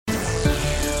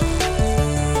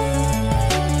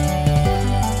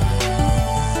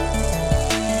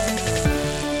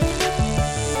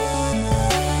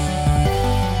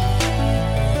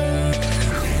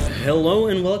Hello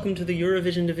and welcome to the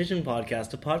Eurovision Division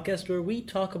podcast, a podcast where we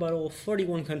talk about all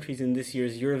 41 countries in this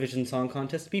year's Eurovision Song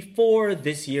Contest before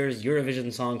this year's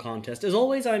Eurovision Song Contest. As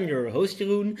always, I'm your host,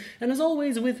 Jeroen, and as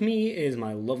always with me is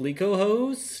my lovely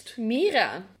co-host,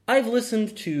 Mira. I've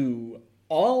listened to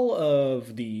all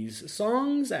of these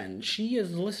songs, and she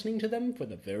is listening to them for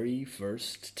the very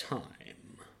first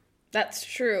time. That's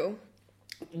true.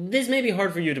 This may be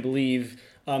hard for you to believe,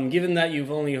 given that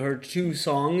you've only heard two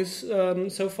songs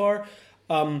so far.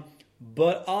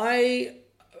 But I,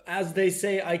 as they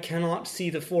say, I cannot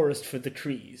see the forest for the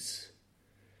trees.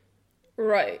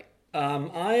 Right.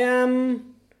 I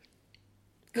am...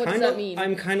 What does that mean?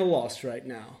 I'm kind of lost right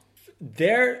now.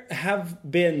 There have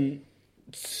been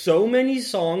so many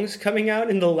songs coming out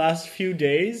in the last few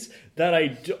days that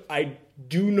I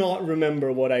do not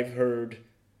remember what I've heard,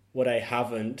 what I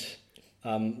haven't.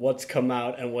 What's come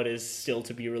out and what is still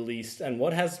to be released and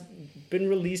what has been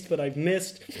released but I've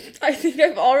missed. I think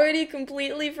I've already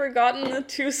completely forgotten the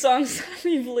two songs that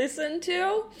we've listened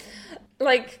to.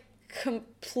 Like,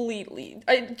 completely.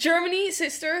 Germany,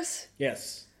 Sisters.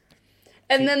 Yes.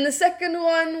 And then the second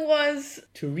one was...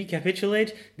 To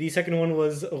recapitulate, the second one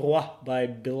was Roi by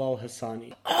Bilal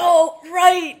Hassani. Oh,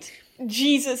 right!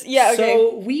 Jesus, yeah, okay.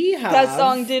 So we have... That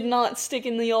song did not stick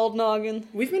in the old noggin.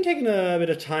 We've been taking a bit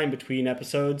of time between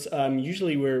episodes.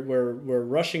 Usually we're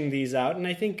rushing these out, and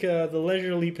I think the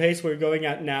leisurely pace we're going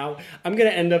at now, I'm going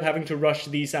to end up having to rush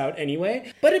these out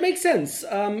anyway. But it makes sense.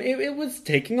 It was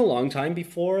taking a long time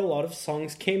before a lot of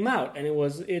songs came out, and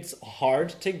it's hard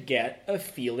to get a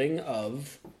feeling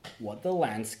of what the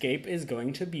landscape is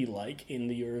going to be like in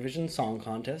the Eurovision Song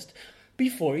Contest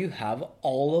before you have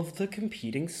all of the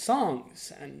competing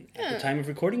songs. And at the time of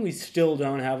recording, we still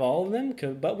don't have all of them,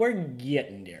 but we're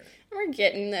getting there. We're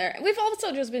getting there. We've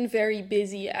also just been very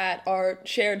busy at our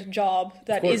shared job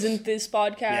that isn't this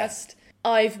podcast.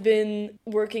 Yeah. I've been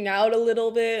working out a little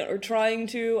bit, or trying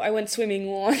to. I went swimming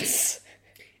once.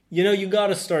 You know, you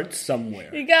gotta start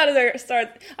somewhere. You gotta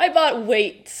start. I bought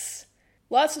weights.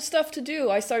 Lots of stuff to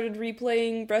do. I started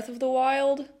replaying Breath of the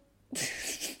Wild.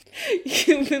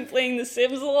 You've been playing The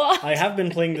Sims a lot? I have been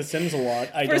playing The Sims a lot.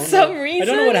 For some reason, I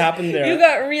don't know what happened there. You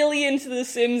got really into The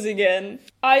Sims again.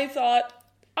 I thought,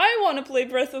 I want to play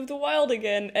Breath of the Wild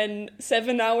again, and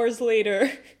 7 hours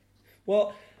later...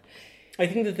 Well, I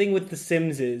think the thing with The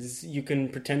Sims is you can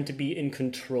pretend to be in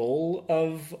control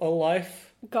of a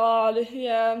life. God,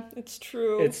 yeah, it's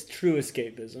true. It's true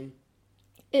escapism.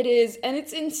 It is, and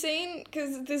it's insane,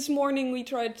 because this morning we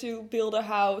tried to build a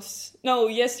house. No,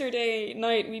 yesterday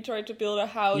night we tried to build a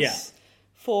house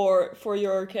for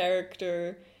your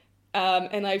character,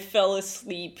 and I fell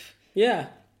asleep. Yeah.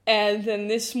 And then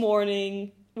this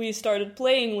morning we started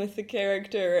playing with the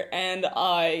character, and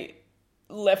I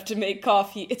left to make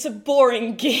coffee. It's a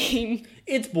boring game.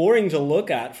 It's boring to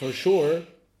look at, for sure.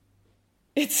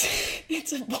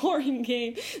 It's a boring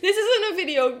game. This isn't a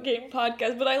video game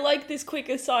podcast, but I like this quick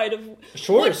aside of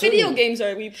video games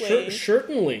are we playing?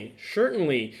 Certainly.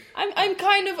 I'm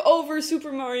kind of over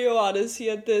Super Mario Odyssey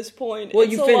at this point. Well,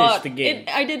 you finished the game.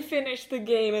 I did finish the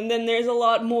game, and then there's a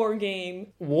lot more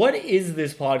game. What is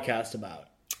this podcast about?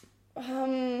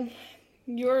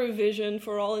 Eurovision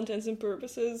for all intents and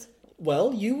purposes.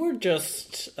 Well, you were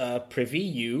just privy,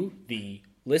 you, the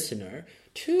listener,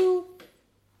 to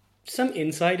some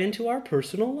insight into our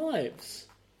personal lives.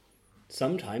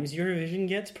 Sometimes Eurovision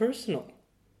gets personal.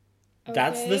 Okay.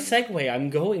 That's the segue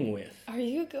I'm going with. Are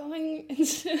you going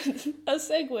into a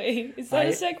segue? Is that a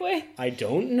segue? I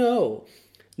don't know.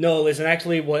 No, listen,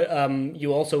 actually, what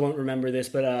you also won't remember this,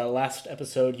 but last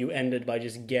episode you ended by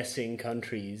just guessing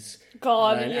countries.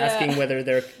 And asking whether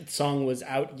their song was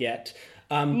out yet.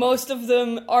 Most of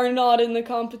them are not in the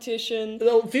competition.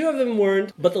 A few of them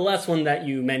weren't, but the last one that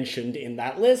you mentioned in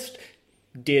that list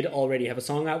did already have a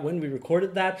song out when we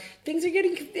recorded that. Things are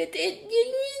getting...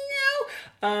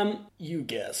 you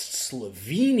guessed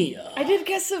Slovenia. I did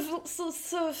guess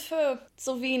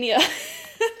Slovenia.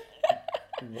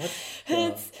 What?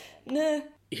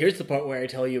 Here's the part where I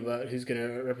tell you about who's going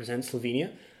to represent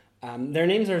Slovenia. Their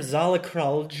names are Zala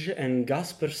Kralj and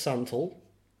Gasper Santel.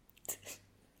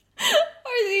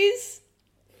 Are these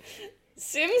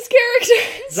Sims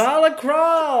characters? Zala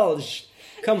Kralj!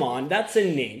 Come on, that's a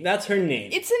name. That's her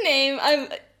name. It's a name.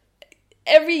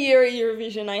 Every year at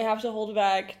Eurovision, I have to hold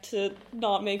back to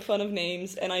not make fun of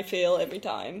names, and I fail every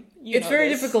time. It's very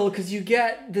difficult because you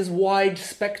get this wide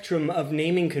spectrum of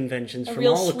naming conventions from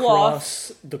all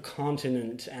across the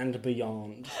continent and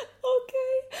beyond.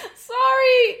 Okay.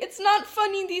 Sorry, it's not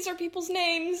funny. These are people's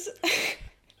names.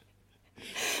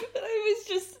 But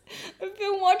I've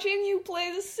been watching you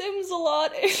play The Sims a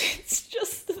lot, and it's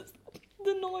just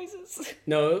the noises.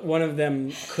 No, one of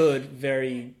them could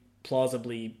very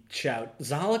plausibly shout,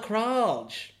 Zala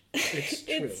Kralj. It's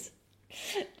true. It's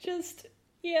just,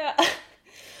 yeah.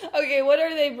 Okay, what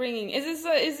are they bringing? Is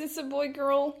this a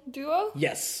boy-girl duo?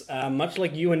 Yes, much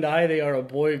like you and I, they are a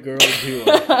boy-girl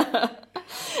duo.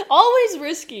 Always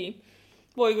risky.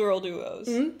 Boy-girl duos.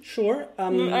 Sure.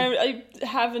 I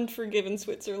haven't forgiven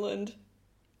Switzerland.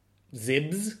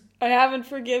 Zibs. I haven't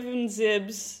forgiven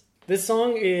Zibs. This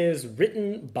song is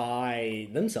written by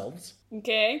themselves.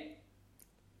 Okay.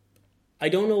 I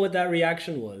don't know what that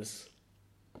reaction was.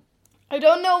 I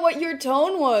don't know what your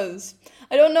tone was.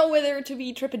 I don't know whether to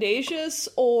be trepidatious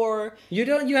or...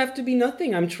 You have to be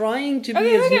nothing. I'm trying to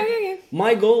be Okay.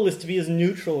 My goal is to be as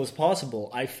neutral as possible.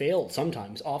 I fail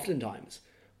sometimes, oftentimes.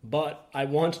 But I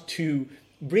want to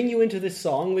bring you into this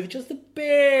song with just the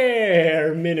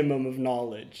bare minimum of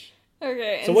knowledge.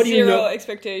 Okay, so and what do you know?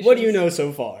 Expectations. What do you know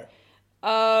so far?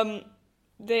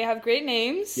 They have great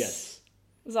names. Yes.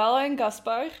 Zala and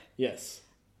Gaspar. Yes.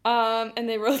 And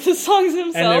they wrote the songs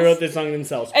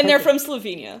themselves. And they're from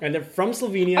Slovenia. And they're from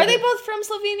Slovenia. Are they both from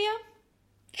Slovenia?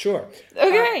 Sure.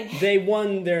 Okay. They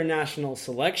won their national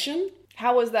selection.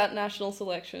 How was that national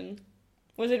selection?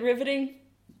 Was it riveting?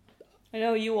 I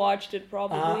know you watched it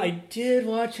probably. I did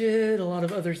watch it. A lot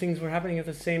of other things were happening at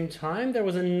the same time. There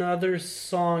was another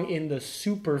song in the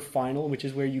super final, which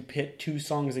is where you pit two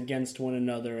songs against one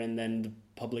another and then the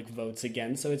public votes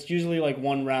again. So it's usually like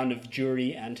one round of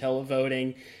jury and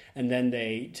televoting, and then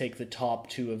they take the top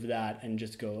two of that and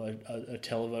just go a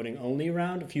televoting only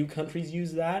round. A few countries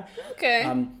use that.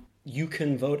 Okay. You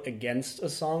can vote against a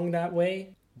song that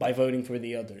way by voting for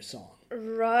the other song.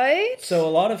 Right. So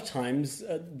a lot of times,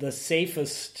 the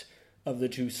safest of the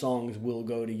two songs will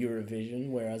go to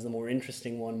Eurovision, whereas the more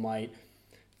interesting one might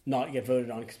not get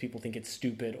voted on because people think it's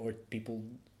stupid or people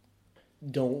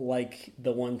don't like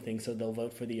the one thing, so they'll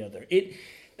vote for the other.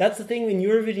 That's the thing, in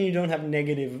Eurovision you don't have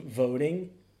negative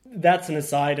voting. That's an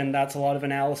aside, and that's a lot of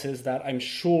analysis that I'm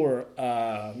sure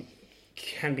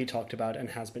can be talked about and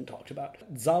has been talked about.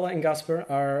 Zala and Gaspar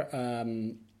are...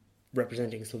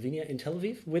 representing Slovenia in Tel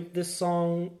Aviv with the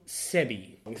song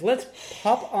Sebi. So let's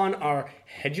pop on our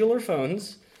headular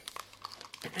phones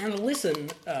and listen.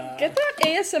 Get that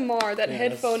ASMR, that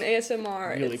headphone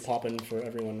ASMR. Really popping for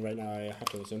everyone right now, I have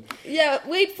to assume. Yeah,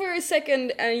 wait for a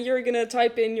second and you're gonna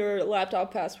type in your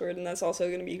laptop password and that's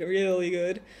also gonna be really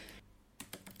good.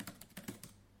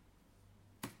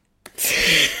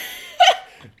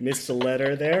 Missed a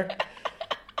letter there.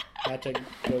 Had to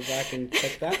go back and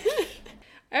check that.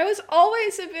 I was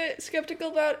always a bit skeptical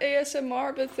about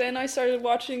ASMR, but then I started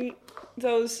watching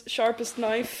those Sharpest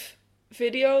Knife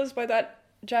videos by that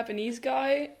Japanese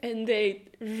guy, and they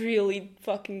really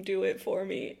fucking do it for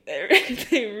me.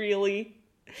 They really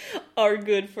are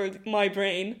good for my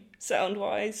brain,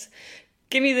 sound-wise.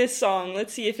 Give me this song.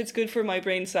 Let's see if it's good for my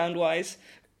brain, sound-wise.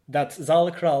 That's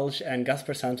Zala Kralj and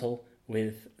Gaspar Santel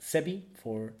with Sebi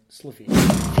for Slovenia.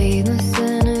 Vedno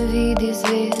se ne vidi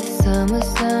zvest, samo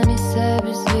sani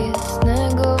sebi zvest, ne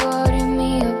govori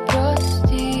mi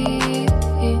oprosti.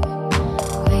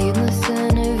 Vedno se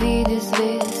ne vidi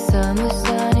zvest, samo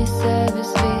sani sebi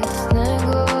zvest, ne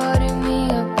govori mi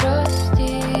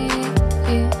oprosti.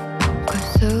 Ko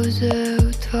solze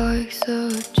v tvojih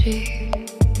sočih,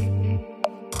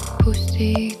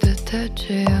 pusti jih da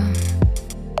tečejo.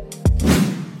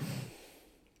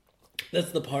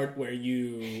 That's the part where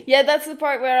you... Yeah, that's the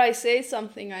part where I say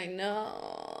something I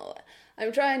know.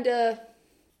 I'm trying to...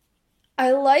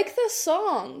 I like the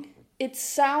song. It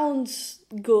sounds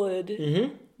good.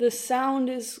 Mm-hmm. The sound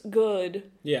is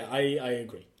good. Yeah, I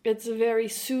agree. It's a very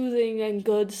soothing and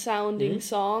good sounding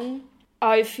song.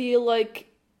 I feel like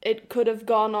it could have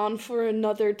gone on for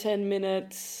another 10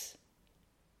 minutes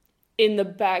in the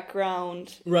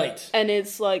background. Right. And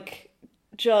it's like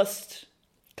just...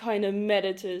 kind of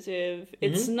meditative.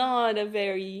 It's not a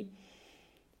very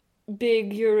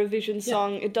big Eurovision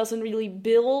song. It doesn't really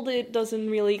build, it doesn't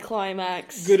really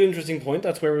climax. Good, interesting point.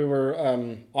 That's where we were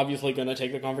obviously going to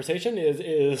take the conversation.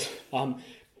 Is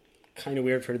kind of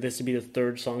weird for this to be the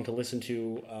third song to listen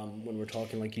to when we're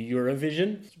talking like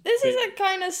Eurovision. This is a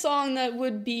kind of song that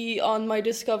would be on my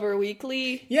Discover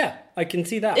Weekly. Yeah, I can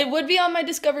see that. It would be on my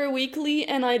Discover Weekly,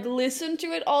 and I'd listen to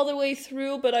it all the way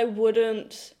through, but I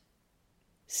wouldn't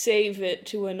save it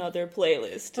to another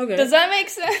playlist. Okay. Does that make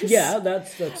sense? Yeah,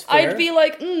 that's fair. I'd be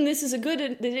like, this is a good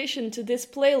addition to this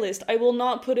playlist. I will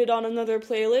not put it on another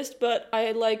playlist, but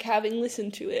I like having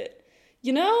listened to it.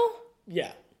 You know?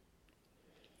 Yeah.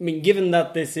 I mean, given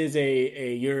that this is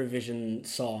a Eurovision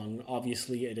song,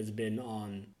 obviously it has been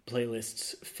on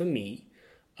playlists for me.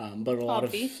 But a lot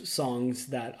Obvi. of songs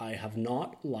that I have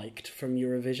not liked from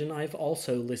Eurovision, I've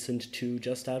also listened to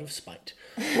just out of spite.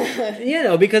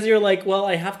 Because you're like, well,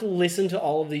 I have to listen to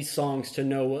all of these songs to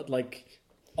know what, like,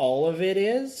 all of it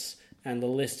is, and the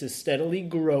list is steadily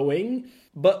growing.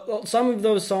 But some of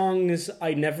those songs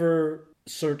I never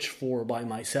search for by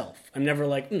myself. I'm never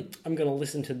like, I'm going to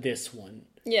listen to this one.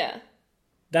 Yeah.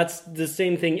 That's the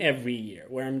same thing every year,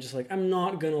 where I'm just like, I'm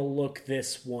not going to look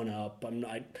this one up. I'm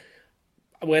not...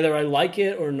 Whether I like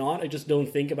it or not, I just don't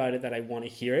think about it that I want to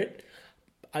hear it.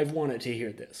 I've wanted to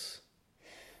hear this.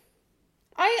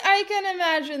 I can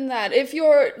imagine that. If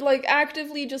you're, like,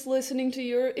 actively just listening to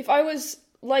if I was,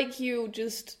 like you,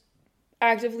 just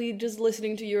actively just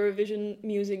listening to Eurovision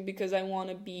music because I want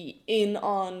to be in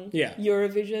on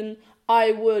Eurovision,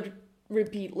 I would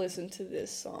repeat listen to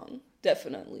this song.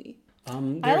 Definitely. I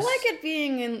like it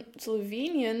being in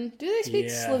Slovenian. Do they speak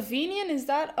Slovenian? Is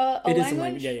that a language? It is a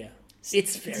language, yeah.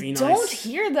 It's very nice. Don't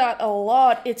hear that a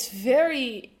lot. It's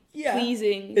very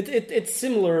pleasing. It's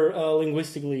similar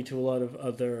linguistically to a lot of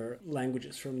other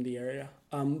languages from the area.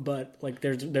 But like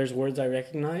there's words I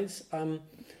recognize.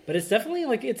 But it's definitely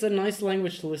like it's a nice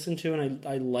language to listen to, and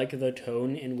I like the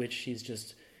tone in which she's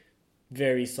just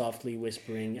very softly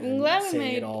whispering and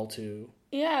saying it all to.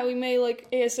 Yeah, we made like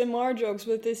ASMR jokes,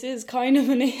 but this is kind of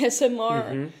an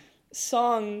ASMR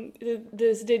song.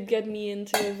 This did get me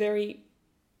into a very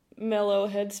mellow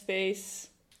headspace.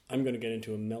 I'm going to get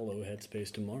into a mellow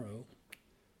headspace tomorrow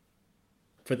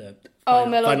for the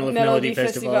final Melody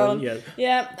Festival.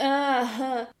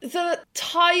 Yeah. The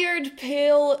tired,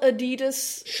 pale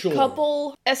Adidas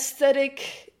couple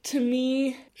aesthetic to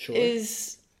me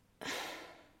is...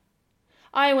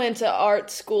 I went to art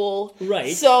school.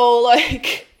 Right. So,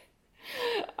 like...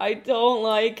 I don't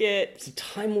like it. It's a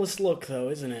timeless look, though,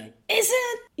 isn't it? Is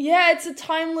it? Yeah, it's a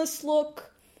timeless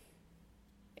look.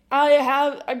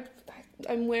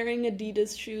 I'm wearing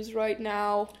Adidas shoes right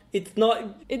now. It's not...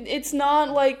 It's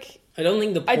not like... I don't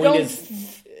think the point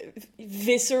is...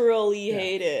 viscerally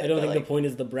hate it. I don't think the point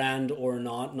is the brand or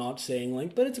not saying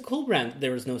like, but it's a cool brand.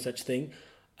 There is no such thing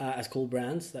as cool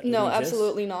brands. That no, exist.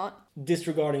 Absolutely not.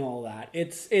 Disregarding all that.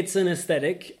 It's an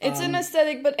aesthetic. It's an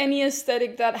aesthetic, but any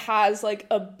aesthetic that has like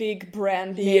a big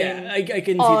brand name I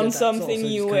can see on something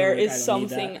you wear like, is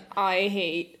something I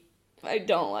hate. I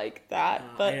don't like that.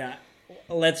 But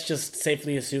let's just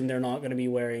safely assume they're not going to be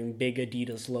wearing big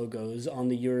Adidas logos on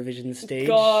the Eurovision stage.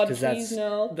 God, please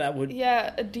no. That would...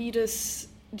 Yeah, Adidas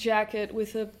jacket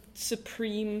with a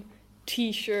Supreme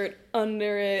t-shirt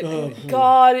under it.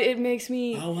 God, it makes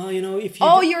me... Oh, well, if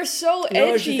you... you're so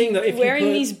edgy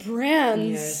wearing these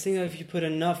brands. Yeah, I think that if you put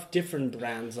enough different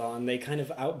brands on, they kind of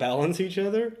outbalance each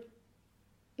other.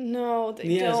 No,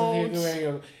 they don't.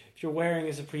 So if you're wearing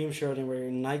a Supreme shirt and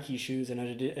wearing Nike shoes and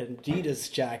an Adidas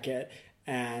jacket...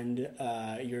 and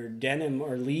your denim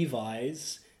or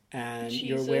Levi's, and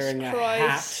you're wearing a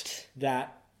hat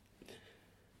that...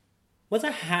 What's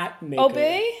a hat maker?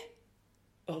 Obey?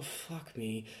 Oh, fuck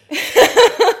me.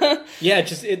 Yeah,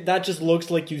 that just looks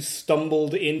like you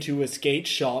stumbled into a skate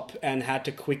shop and had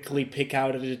to quickly pick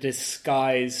out a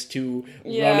disguise to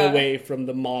run away from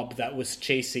the mob that was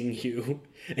chasing you,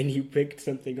 and you picked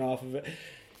something off of it.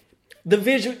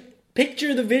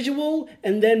 Picture the visual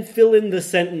and then fill in the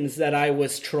sentence that I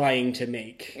was trying to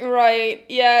make. Right,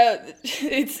 yeah.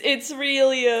 It's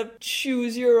really a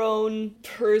choose your own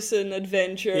person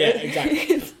adventure. Yeah,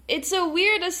 exactly. It's a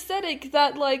weird aesthetic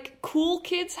that like cool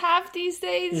kids have these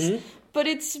days. But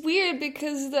it's weird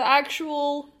because the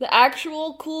actual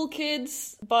cool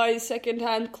kids buy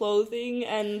secondhand clothing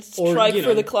and strike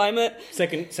for the climate.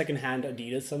 Secondhand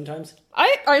Adidas sometimes.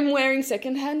 I'm wearing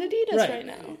secondhand Adidas right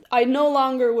now. I no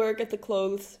longer work at the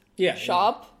clothes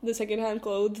shop, the secondhand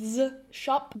clothes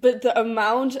shop. But the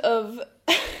amount of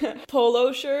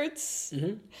polo shirts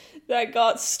that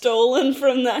got stolen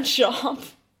from that shop.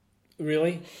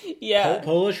 Really? Yeah.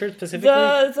 Polo shirts specifically?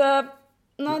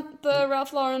 Not the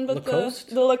Ralph Lauren, but Lacoste?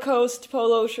 the Lacoste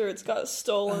polo shirts got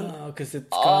stolen. Oh, because it's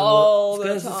got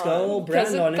a little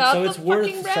brand on it, so it's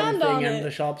worth something, and the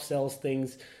shop sells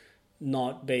things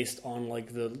not based on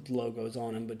like the logos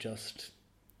on them, but just...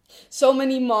 So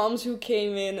many moms who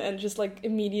came in and just like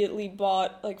immediately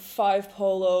bought like 5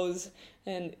 polos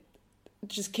and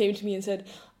just came to me and said...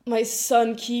 My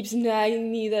son keeps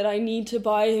nagging me that I need to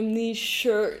buy him these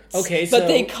shirts. Okay, but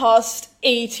they cost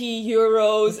 80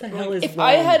 euros. What the hell is if wrong?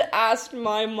 I had asked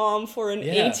my mom for an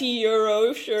 80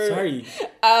 euro shirt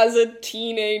as a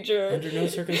teenager... Under no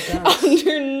circumstance.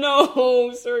 Under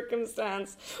no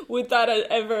circumstance would that have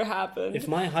ever happened. If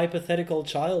my hypothetical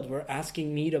child were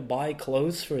asking me to buy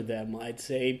clothes for them, I'd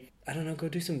say, I don't know, go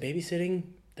do some babysitting,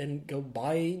 then go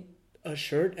buy a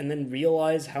shirt and then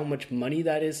realize how much money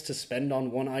that is to spend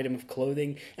on one item of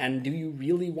clothing? And do you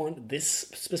really want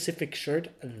this specific shirt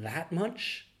that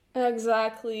much?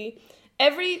 Exactly.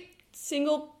 Every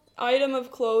single item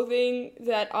of clothing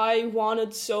that I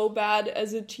wanted so bad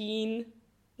as a teen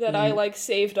that I like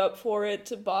saved up for it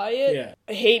to buy it. Yeah.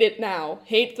 I hate it now.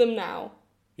 Hate them now.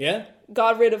 Yeah?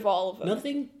 Got rid of all of them.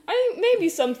 Nothing? I think maybe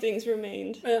some things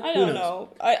remained. I don't know.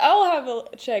 I'll have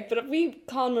a check, but we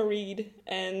can't read,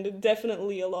 and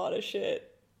definitely a lot of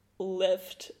shit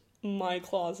left my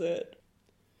closet.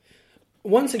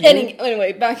 Once again,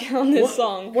 anyway, back on this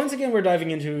song. Once again, we're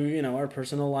diving into, our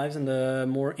personal lives and the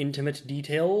more intimate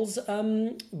details.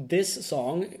 This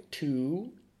song,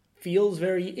 too, feels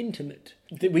very intimate.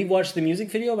 We've watched the music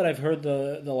video, but I've heard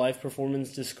the live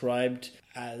performance described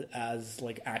as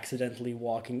like accidentally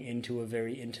walking into a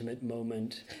very intimate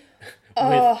moment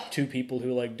with two people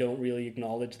who like don't really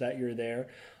acknowledge that you're there.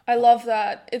 I love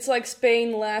that. It's like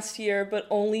Spain last year, but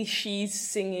only she's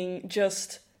singing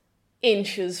just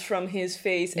inches from his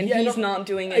face, and he's not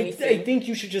doing anything. I think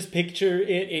you should just picture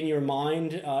it in your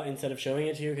mind instead of showing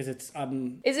it to you, because it's...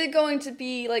 Is it going to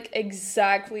be like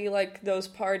exactly like those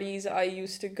parties I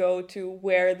used to go to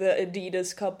where the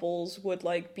Adidas couples would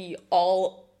like be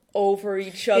all over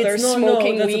each other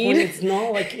smoking weed? It's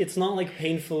not like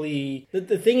painfully...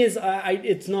 The thing is,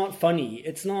 it's not funny.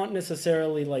 It's not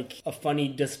necessarily like a funny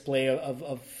display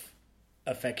of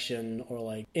affection, or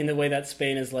like in the way that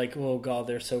Spain is like, oh god,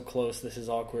 they're so close, this is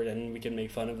awkward and we can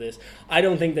make fun of this. I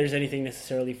don't think there's anything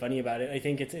necessarily funny about it. I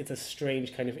think it's a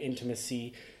strange kind of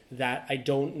intimacy that I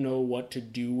don't know what to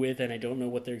do with, and I don't know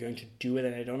what they're going to do with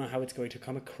it, and I don't know how it's going to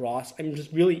come across. I'm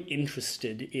just really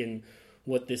interested in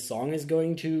what this song is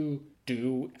going to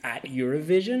do at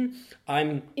Eurovision.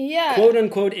 I'm quote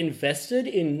unquote invested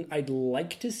in, I'd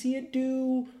like to see it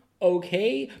do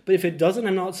okay, but if it doesn't,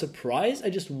 I'm not surprised. I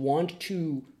just want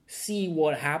to see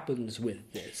what happens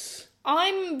with this.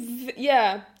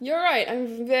 You're right.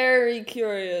 I'm very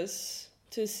curious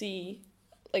to see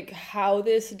like how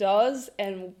this does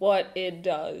and what it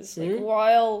does. Like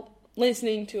while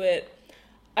listening to it,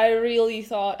 I really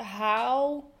thought,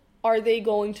 how are they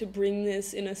going to bring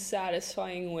this in a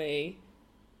satisfying way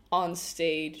on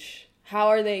stage? How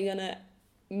are they gonna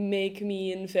make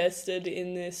me invested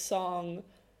in this song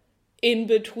in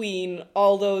between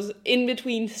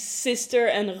Sister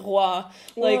and Roi?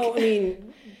 Well, I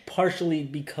mean, partially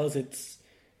because it's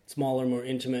smaller, more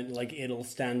intimate, like it'll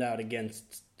stand out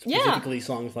against specifically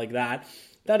songs like that.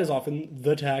 That is often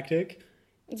the tactic.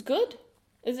 It's good.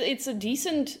 It's a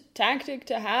decent tactic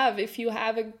to have if you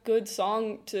have a good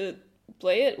song to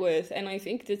play it with, and I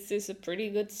think this is a pretty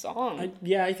good song.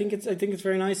 I think it's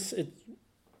very nice.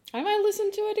 I might listen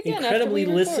to it again. Incredibly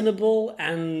listenable,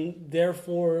 and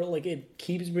therefore, like, it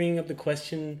keeps bringing up the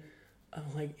question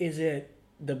of, like, is it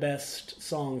the best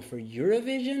song for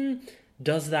Eurovision?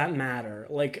 Does that matter?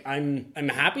 Like, I'm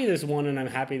happy this won, and I'm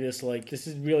happy this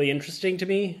is really interesting to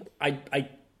me. I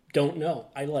don't know.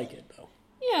 I like it though.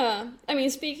 Yeah, I mean,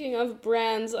 speaking of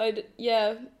brands,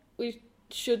 we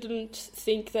shouldn't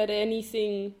think that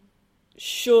anything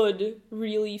should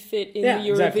really fit in the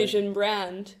Eurovision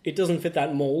brand. It doesn't fit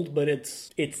that mold, but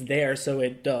it's there, so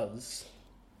it does.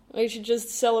 I should just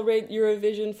celebrate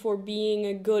Eurovision for being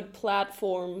a good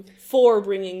platform for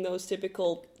bringing those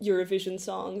typical Eurovision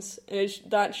songs. And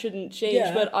that shouldn't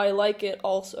change, but I like it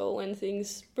also when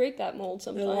things break that mold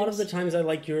sometimes. A lot of the times I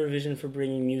like Eurovision for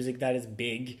bringing music that is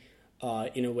big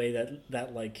in a way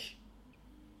that like...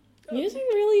 music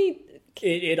really...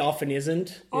 It often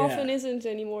isn't. Often isn't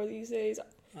anymore these days.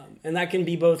 And that can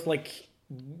be both like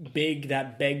big,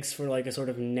 that begs for like a sort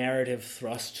of narrative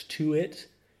thrust to it,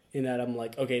 in that I'm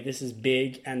like, okay, this is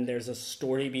big and there's a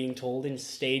story being told in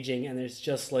staging, and there's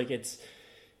just like it's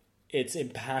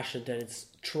impassioned and it's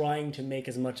trying to make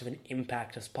as much of an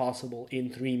impact as possible in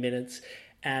 3 minutes,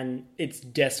 and it's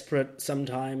desperate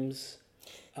sometimes.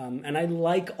 And I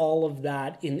like all of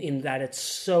that in that it's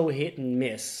so hit and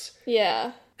miss.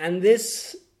 Yeah. And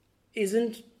this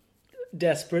isn't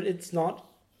desperate. It's not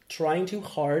trying too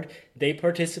hard. They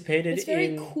participated It's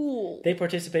very cool. They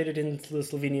participated in the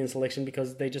Slovenian selection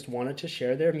because they just wanted to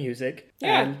share their music.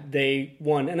 Yeah. And they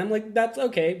won. And I'm like, that's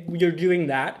okay. You're doing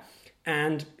that.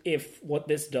 And if what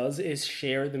this does is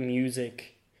share the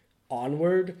music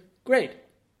onward, great.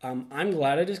 I'm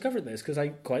glad I discovered this because I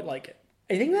quite like it.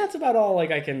 I think that's about all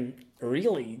I can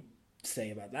really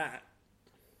say about that.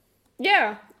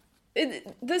 Yeah.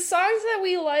 The songs that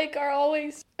we like are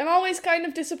always... I'm always kind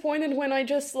of disappointed when I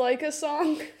just like a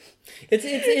song. It's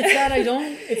that I don't...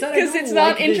 It's that I don't, because it's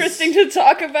not interesting to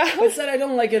talk about. It's that I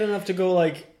don't like it enough to go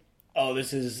like, oh,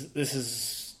 this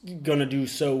is gonna do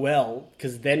so well,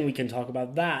 because then we can talk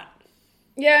about that.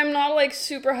 Yeah, I'm not like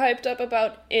super hyped up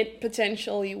about it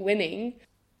potentially winning.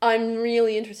 I'm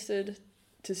really interested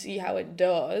to see how it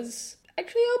does.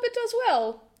 Actually, I hope it does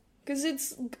well, because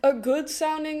it's a good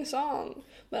sounding song.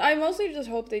 But I mostly just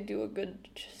hope they do a good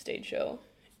stage show.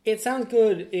 It sounds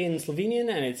good in Slovenian,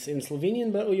 and it's in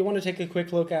Slovenian, but you want to take a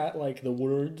quick look at, like, the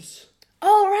words?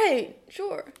 Oh, right.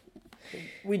 Sure.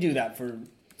 We do that for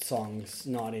songs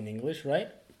not in English, right?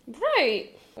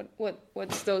 Right.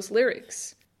 What's those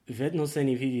lyrics? Vedno se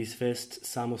ni vidi svest,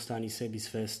 samo stani sebi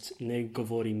svest, ne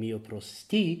govori mi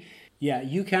oprosti. Yeah,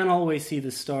 you can always see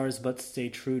the stars, but stay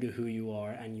true to who you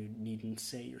are, and you needn't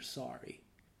say you're sorry.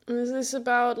 Is this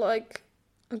about, like,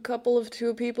 a couple of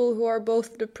two people who are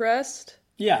both depressed?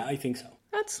 Yeah, I think so.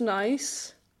 That's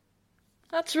nice.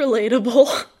 That's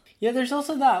relatable. Yeah, there's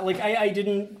also that. Like, I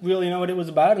didn't really know what it was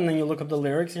about, and then you look up the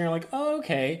lyrics, and you're like, oh,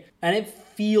 okay. And it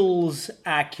feels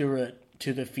accurate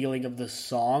to the feeling of the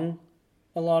song,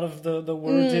 a lot of the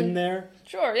words in there.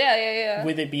 Sure, yeah.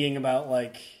 With it being about,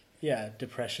 like, yeah,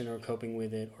 depression or coping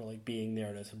with it, or, like, being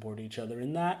there to support each other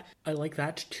in that. I like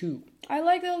that, too. I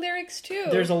like the lyrics, too.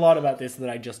 There's a lot about this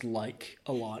that I just like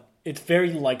a lot. It's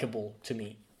very likable to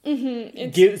me.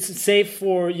 Mm-hmm. Save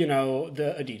for,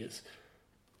 the Adidas.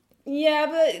 Yeah,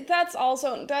 but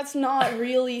that's not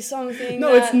really something.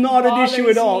 No, that it's not an issue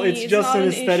at all. It's just an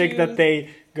aesthetic issue that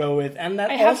they go with, and that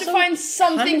I have to find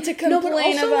something to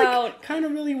complain about. Like, kind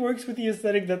of really works with the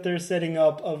aesthetic that they're setting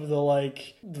up of the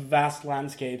vast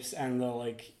landscapes and the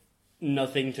like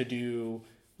nothing to do,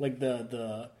 like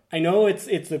the. I know it's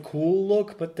the cool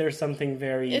look, but there's something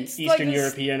very Eastern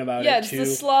European about it too. Yeah, it's the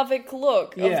Slavic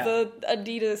look of the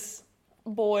Adidas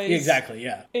boys. Exactly,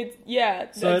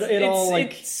 yeah. So it all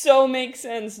so makes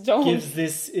sense.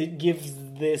 It gives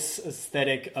this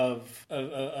aesthetic of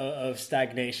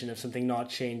stagnation, of something not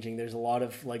changing. There's a lot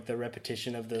of like the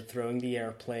repetition of the throwing the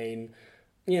airplane.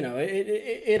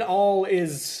 It all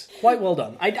is quite well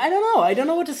done. I don't know. I don't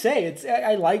know what to say.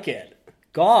 I like it.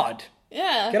 God.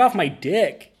 Yeah. Get off my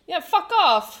dick. Yeah, fuck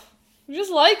off. We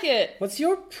just like it. What's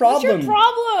your problem? What's your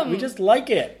problem? We just like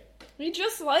it. We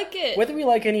just like it. Whether we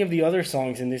like any of the other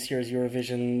songs in this year's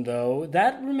Eurovision, though,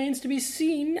 that remains to be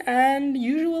seen, and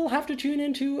you will have to tune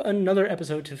into another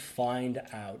episode to find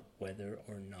out whether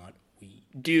or not we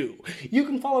do. You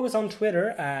can follow us on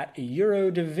Twitter at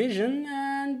Eurodivision,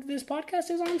 and this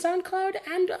podcast is on SoundCloud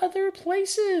and other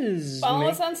places. Follow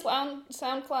us on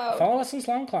SoundCloud. Follow us on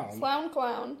SoundCloud.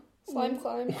 SloundClown. Slime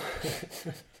climb.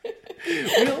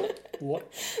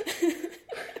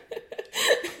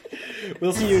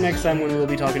 We'll see you next time when we'll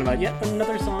be talking about yet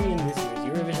another song in this year's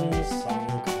Eurovision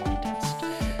Song Contest.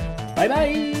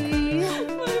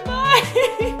 Bye-bye!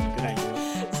 Bye-bye!